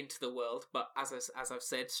into the world. But as I've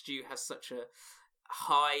said, Stu has such a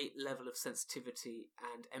high level of sensitivity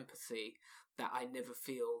and empathy that I never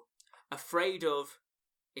feel afraid of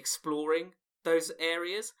exploring those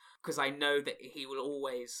areas, because I know that he will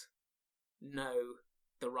always know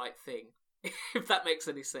the right thing. If that makes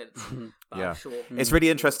any sense. But yeah, I'm sure. It's really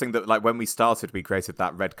interesting that, like, when we started, we created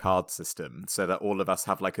that red card system so that all of us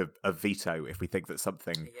have like a veto if we think that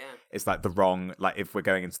something is like the wrong, like if we're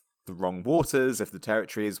going into the wrong waters, if the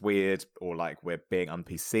territory is weird, or like we're being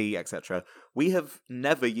un-PC, etc. We have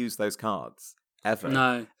never used those cards ever.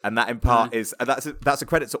 No, and that in part is that's a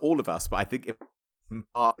credit to all of us. But I think in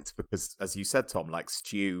part it's because, as you said, Tom, like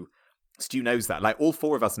Stu knows that. Like all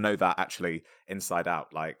four of us know that actually inside out.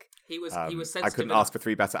 Like. He was sensitive. I couldn't ask for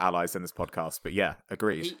three better allies in this podcast, but yeah,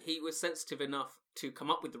 agreed. He was sensitive enough to come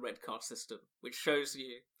up with the red card system, which shows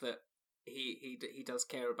you that he does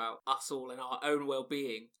care about us all and our own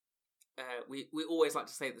well-being. We always like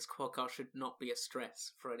to say that this podcast should not be a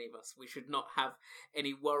stress for any of us. We should not have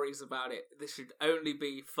any worries about it. This should only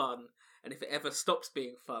be fun, and if it ever stops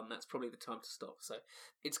being fun, that's probably the time to stop. So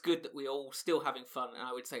it's good that we're all still having fun, and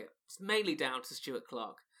I would say it's mainly down to Stuart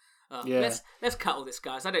Clark. Let's cut all this,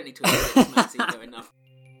 guys. I don't need to explain this man's ego enough.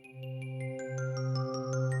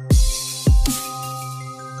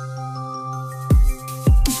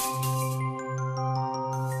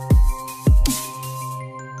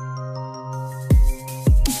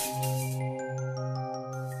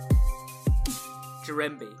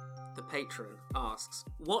 Jeremby, the patron, asks,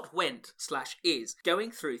 what went/is going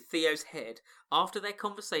through Theo's head after their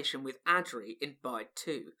conversation with Adri in Bide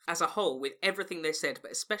 2? As a whole, with everything they said,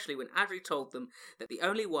 but especially when Adri told them that the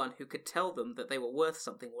only one who could tell them that they were worth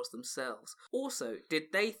something was themselves. Also,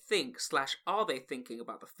 did they think/are they thinking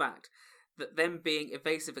about the fact that them being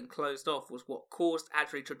evasive and closed off was what caused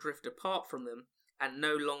Adri to drift apart from them and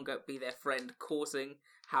no longer be their friend, causing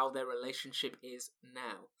how their relationship is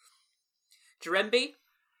now? Jeremby,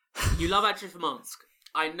 you love Adri Vermansk.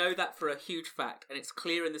 I know that for a huge fact, and it's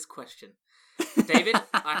clear in this question. David,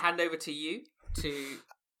 I hand over to you to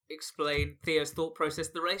explain Theo's thought process,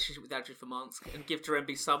 the relationship with Adri Vermansk, and give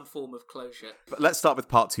Jeremby some form of closure. But let's start with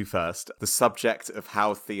part 2 first. The subject of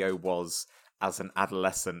how Theo was as an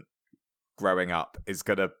adolescent growing up is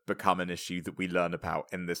going to become an issue that we learn about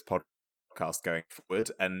in this podcast going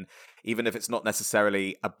forward. And even if it's not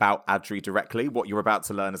necessarily about Adri directly, what you're about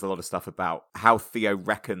to learn is a lot of stuff about how Theo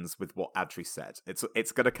reckons with what Adri said.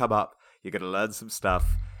 It's going to come up. You're going to learn some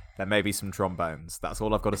stuff. There may be some trombones. That's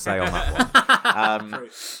all I've got to say on that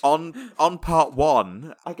one. On part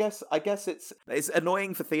 1, I guess it's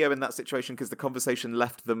annoying for Theo in that situation because the conversation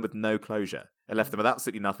left them with no closure. It left them with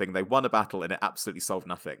absolutely nothing. They won a battle and it absolutely solved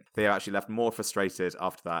nothing. Theo actually left more frustrated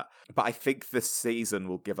after that. But I think this season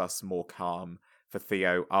will give us more calm for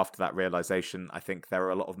Theo after that realization. I think there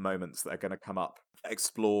are a lot of moments that are going to come up that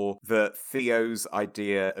explore that Theo's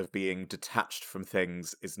idea of being detached from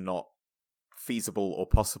things is not feasible or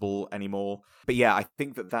possible anymore. But yeah, I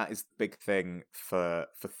think that is the big thing for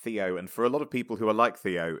Theo and for a lot of people who are like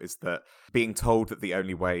Theo, is that being told that the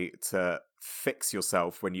only way to fix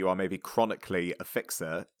yourself when you are maybe chronically a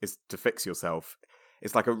fixer is to fix yourself.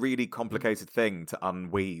 It's like a really complicated thing to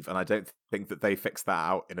unweave, and I don't think that they fix that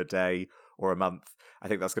out in a day or a month. I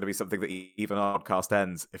think that's going to be something that even our podcast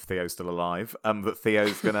ends, if Theo's still alive, that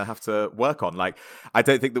Theo's going to have to work on. Like, I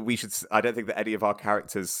don't think that any of our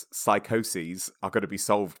characters' psychoses are going to be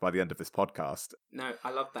solved by the end of this podcast. No, I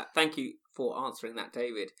love that. Thank you for answering that,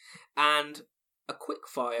 David. And a quick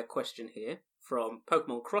fire question here from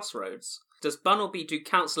Pokemon Crossroads. Does Bunnelby do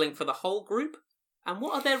counselling for the whole group? And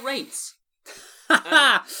what are their rates?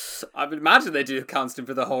 I would imagine they do counselling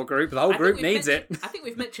for the whole group. The whole group needs it. I think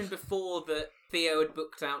we've mentioned before that Theo had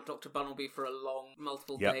booked out Dr. Bunnelby for a long,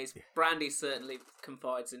 multiple days. Brandy certainly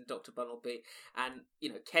confides in Dr. Bunnelby, and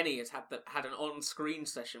Kenny has had an on-screen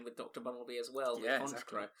session with Dr. Bunnelby as well. Yeah,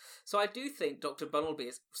 exactly. So I do think Dr. Bunnelby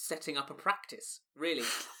is setting up a practice. Really,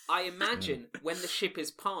 I imagine when the ship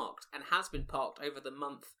is parked and has been parked over the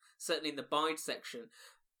month, certainly in the Bide section,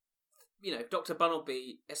 Dr.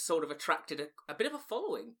 Bunnelby has sort of attracted a bit of a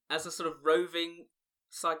following as a sort of roving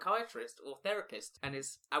psychiatrist or therapist, and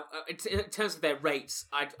is in terms of their rates,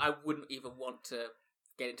 I wouldn't even want to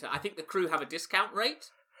get into. I think the crew have a discount rate,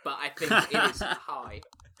 but I think it is high.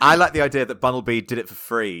 I like the idea that Bunnelby did it for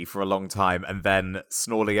free for a long time, and then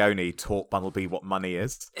Snorleone taught Bunnelby what money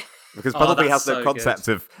is. Because Bunnelby has no concept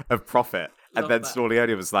of profit. And then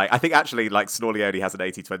Snorleone was like, I think actually, like, Snorleone has an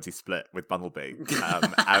 80-20 split with Bunnelby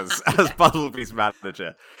as Bunnelby's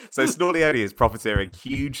manager. So Snorleone is profiteering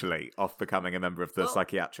hugely off becoming a member of the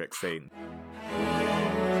psychiatric scene.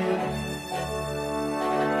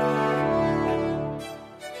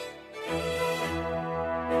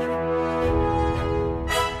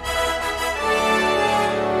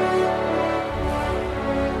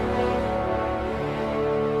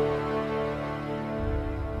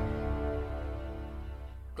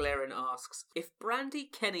 Asks, if Brandy,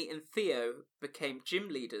 Kenny and Theo became gym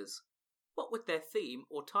leaders, what would their theme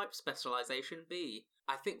or type specialisation be?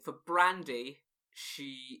 I think for Brandy,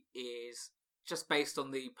 she is, just based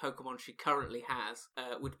on the Pokemon she currently has,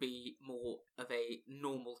 would be more of a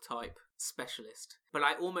normal type specialist. But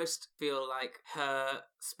I almost feel like her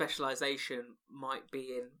specialisation might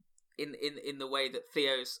be in the way that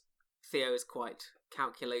Theo is quite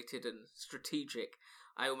calculated and strategic.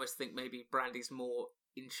 I almost think maybe Brandy's more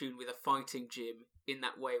in tune with a fighting gym in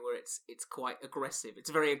that way, where it's quite aggressive. It's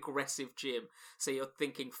a very aggressive gym, so you're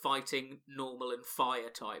thinking fighting, normal and fire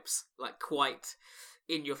types, like quite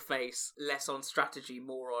in your face, less on strategy,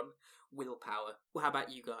 more on willpower. Well, how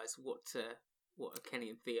about you guys? What are Kenny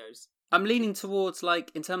and Theo's? I'm leaning towards,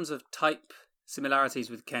 like, in terms of type similarities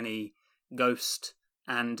with Kenny, Ghost,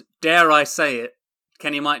 and dare I say it,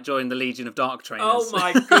 Kenny might join the Legion of Dark Trainers. Oh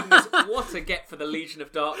my goodness, what a get for the Legion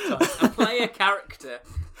of Dark types. A player character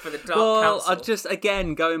for the Dark Council. I'd just,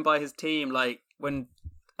 again, going by his team, like, when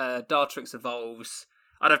Dartrix evolves,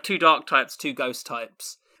 I'd have 2 Dark types, 2 Ghost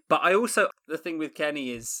types. But I also, the thing with Kenny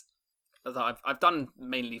is that I've done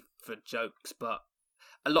mainly for jokes, but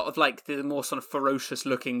a lot of, like, the more sort of ferocious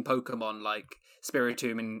looking Pokemon, like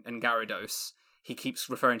Spiritomb and Gyarados, he keeps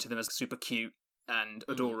referring to them as super cute and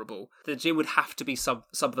adorable. The gym would have to be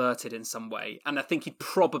subverted in some way, and I think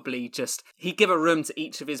he'd give a room to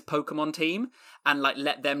each of his Pokemon team and, like,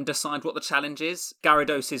 let them decide what the challenge is.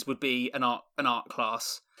 Gyarados would be an art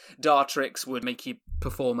class. Dartrix would make you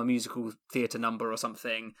perform a musical theatre number or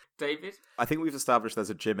something. David? I think we've established there's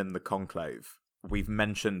a gym in the Conclave. We've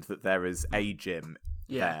mentioned that there is a gym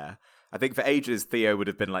there. I think for ages, Theo would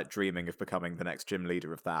have been, like, dreaming of becoming the next gym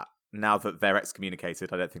leader of that. Now that they're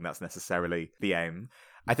excommunicated, I don't think that's necessarily the aim.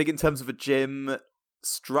 I think in terms of a gym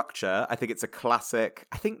structure, I think it's a classic.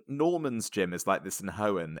 I think Norman's gym is like this in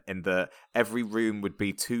Hoenn, in that every room would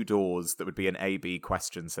be 2 doors that would be an A-B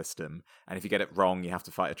question system. And if you get it wrong, you have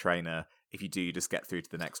to fight a trainer. If you do, you just get through to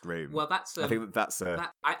the next room. Well, I think that's a...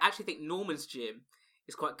 I actually think Norman's gym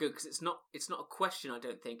is quite good, because it's not a question, I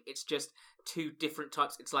don't think. It's just 2 different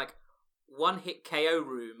types. It's like 1-hit KO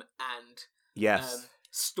room and... Yes.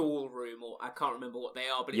 Stall room, or I can't remember what they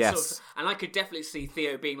are, but it's sort of, and I could definitely see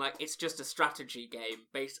Theo being like, it's just a strategy game.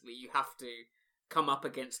 Basically, you have to come up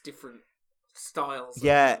against different styles.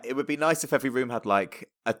 Yeah, it would be nice if every room had like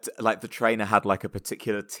the trainer had like a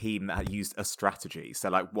particular team that had used a strategy. So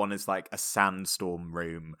like one is like a sandstorm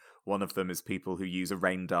room, one of them is people who use a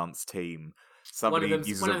rain dance team. Somebody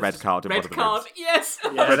uses a red card. Red card, yes!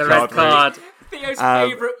 Yeah, the red card. Theo's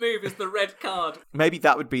favourite move is the red card. Maybe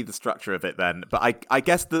that would be the structure of it then. But I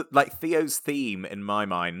guess that, like, Theo's theme, in my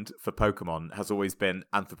mind, for Pokemon has always been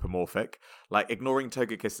anthropomorphic. Like, ignoring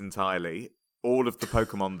Togekiss entirely, all of the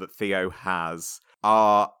Pokemon that Theo has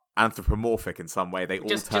are anthropomorphic in some way. They all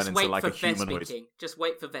turn into like a humanoid. Just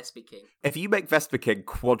wait for Vespiquen. If you make Vespiquen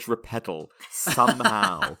quadrupedal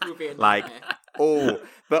somehow, You'll be a like...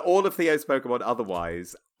 But all of Theo's Pokemon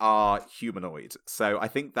otherwise are humanoid. So I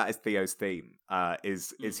think that is Theo's theme,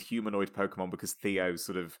 is humanoid Pokemon, because Theo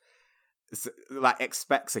sort of like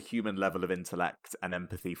expects a human level of intellect and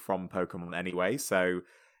empathy from Pokemon anyway. So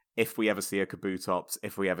if we ever see a Kabutops,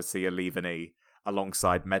 if we ever see a Leavenny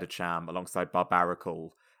alongside Medicham, alongside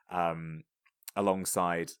Barbaracle,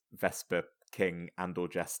 alongside Vespa King and/or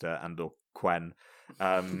Jester and/or Quen,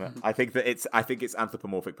 I think it's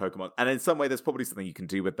anthropomorphic Pokemon, and in some way there's probably something you can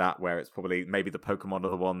do with that, where it's probably maybe the Pokemon are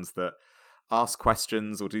the ones that ask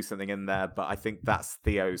questions or do something in there. But I think that's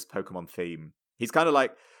Theo's Pokemon theme. He's kind of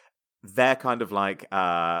like, they're kind of like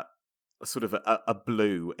sort of a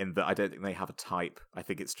blue, in that I don't think they have a type. I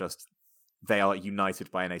think it's just they are united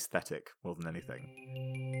by an aesthetic more than anything.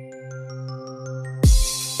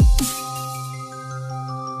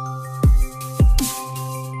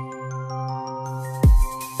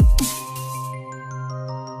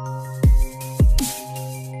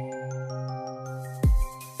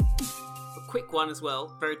 quick one as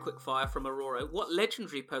well, very quick fire from Aurora. What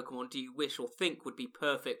legendary Pokemon do you wish or think would be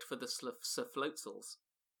perfect for the Surfloatsals?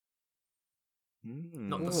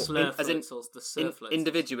 Not the Slurfloatsals, the Surfloatsals.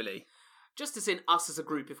 Individually? Just as in us as a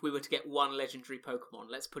group, if we were to get one legendary Pokemon,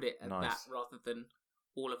 let's put it at that rather than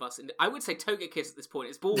all of us. I would say Togekiss at this point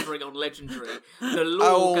is bordering on legendary. The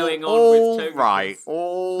lore going on with Togekiss. Right.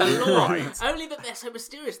 Only that they're so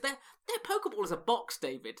mysterious. Their Pokeball is a box,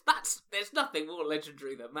 David. There's nothing more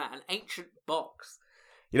legendary than that. An ancient box.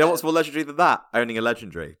 You know what's more legendary than that? Owning a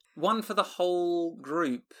legendary. One for the whole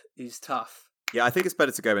group is tough. Yeah, I think it's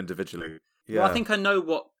better to go individually. Yeah. Well, I think I know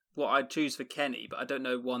what I'd choose for Kenny, but I don't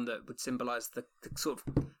know one that would symbolise the sort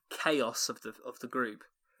of chaos of the group.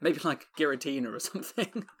 Maybe like Giratina or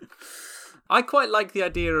something. I quite like the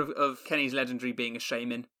idea of Kenny's legendary being a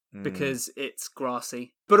shaman because it's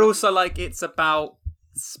grassy, but also like it's about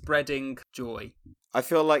spreading joy. I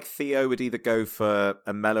feel like Theo would either go for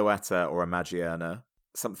a Meloetta or a Magiana,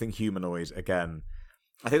 something humanoid again.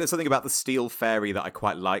 I think there's something about the Steel Fairy that I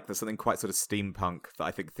quite like. There's something quite sort of steampunk that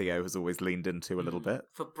I think Theo has always leaned into a little bit.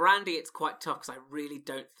 For Brandy, it's quite tough because I really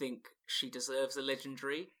don't think she deserves a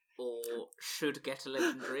legendary or should get a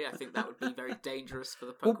legendary. I think that would be very dangerous for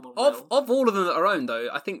the Pokemon realm. Of all of them that are owned, though,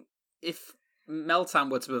 I think if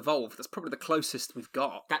Meltan were to evolve, that's probably the closest we've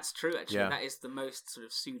got. That's true, actually. Yeah. That is the most sort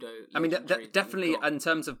of pseudo. I mean, definitely in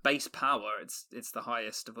terms of base power, it's the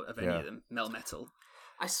highest of any of them. Melmetal.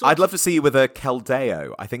 I'd love to see you with a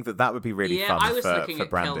Keldeo. I think that would be really fun I was looking for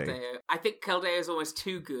at Brandy. Keldeo. I think Keldeo is almost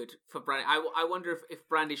too good for Brandy. I wonder if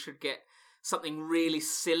Brandy should get something really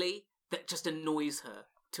silly that just annoys her.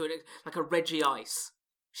 Like a Regice.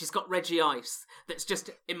 She's got Regice that's just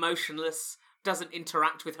emotionless, doesn't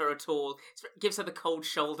interact with her at all, gives her the cold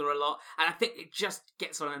shoulder a lot, and I think it just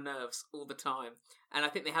gets on her nerves all the time. And I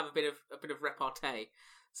think they have a bit of repartee.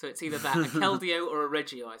 So it's either that, a Keldeo or a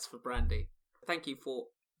Regice for Brandy. Thank you for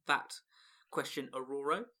that question,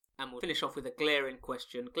 Aurora. And we'll finish off with a Glaring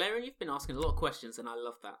question. Glaring, you've been asking a lot of questions, and I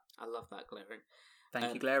love that. I love that, Glaring.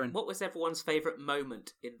 Thank you, Glaring. What was everyone's favourite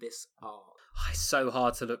moment in this arc? It's so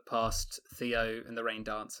hard to look past Theo and the Rain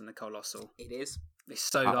Dance and the Colossal. It is. It's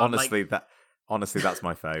so hard. Honestly, that's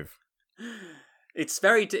my fave. It's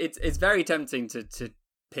very tempting to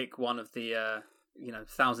pick one of the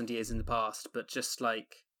 1,000 years in the past, but just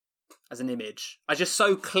like as an image, I just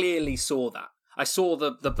so clearly saw that. I saw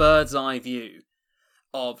the bird's eye view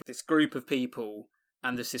of this group of people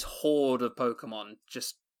and this horde of Pokemon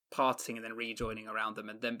just parting and then rejoining around them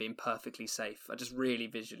and then being perfectly safe. I just really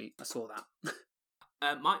visually I saw that.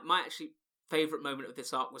 My actually favourite moment of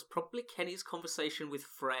this arc was probably Kenny's conversation with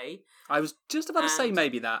Frey. I was just about to say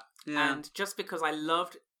maybe that. Yeah. And just because I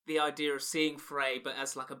loved the idea of seeing Frey but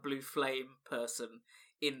as like a blue flame person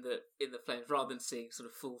in the flames rather than seeing sort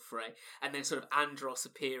of full Frey, and then sort of Andros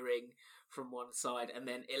appearing from one side and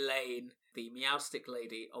then Elaine, the Meowstic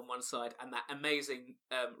lady, on one side, and that amazing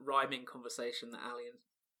rhyming conversation that Ali and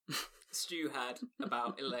Stu had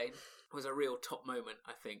about Elaine was a real top moment,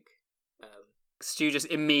 I think. Stu just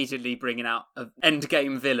immediately bringing out an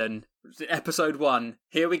endgame villain. Episode 1,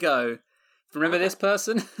 here we go. Remember this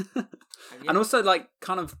person? And also, like,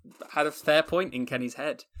 kind of had a fair point in Kenny's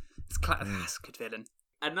head. That's a good villain.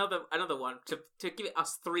 Another one to give it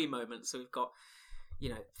us 3 moments. So we've got,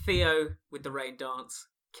 Theo with the Rain Dance,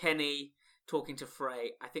 Kenny talking to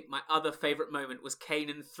Frey. I think my other favourite moment was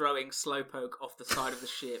Kanan throwing Slowpoke off the side of the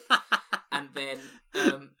ship, and then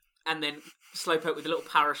Slowpoke with a little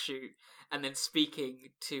parachute, and then speaking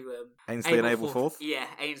to Ainsley and Ableforth. Yeah,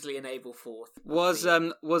 Ainsley and Ableforth. Was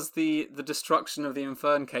the destruction of the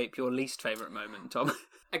Infern Cape your least favourite moment, Tom?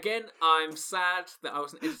 Again, I'm sad that I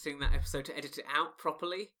wasn't editing that episode to edit it out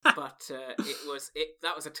properly, but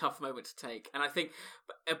that was a tough moment to take, and I think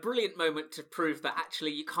a brilliant moment to prove that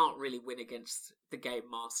actually you can't really win against the Game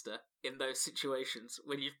Master in those situations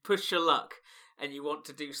when you've pushed your luck and you want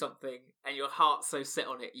to do something and your heart's so set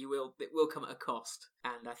on it. It will come at a cost,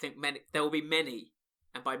 and I think there will be many,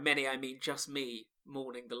 and by many I mean just me,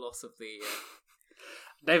 mourning the loss of the.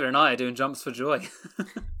 David and I are doing jumps for joy.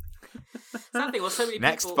 Sadly, well, so many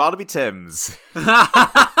Next, people... Barnaby Timms.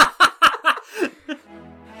 So,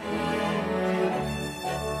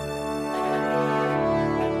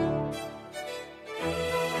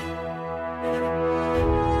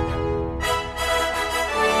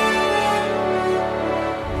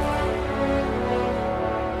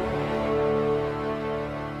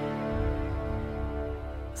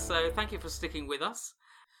 thank you for sticking with us.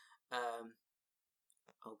 Oh,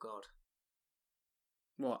 God.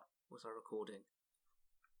 What? Was I recording?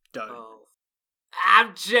 Don't. Oh,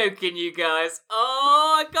 I'm joking, you guys.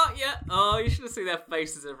 Oh, I got you. Oh, you should have seen their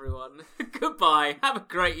faces, everyone. Goodbye. Have a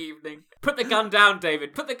great evening. Put the gun down,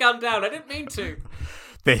 David. Put the gun down. I didn't mean to.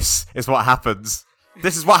 This is what happens.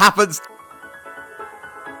 This is what happens.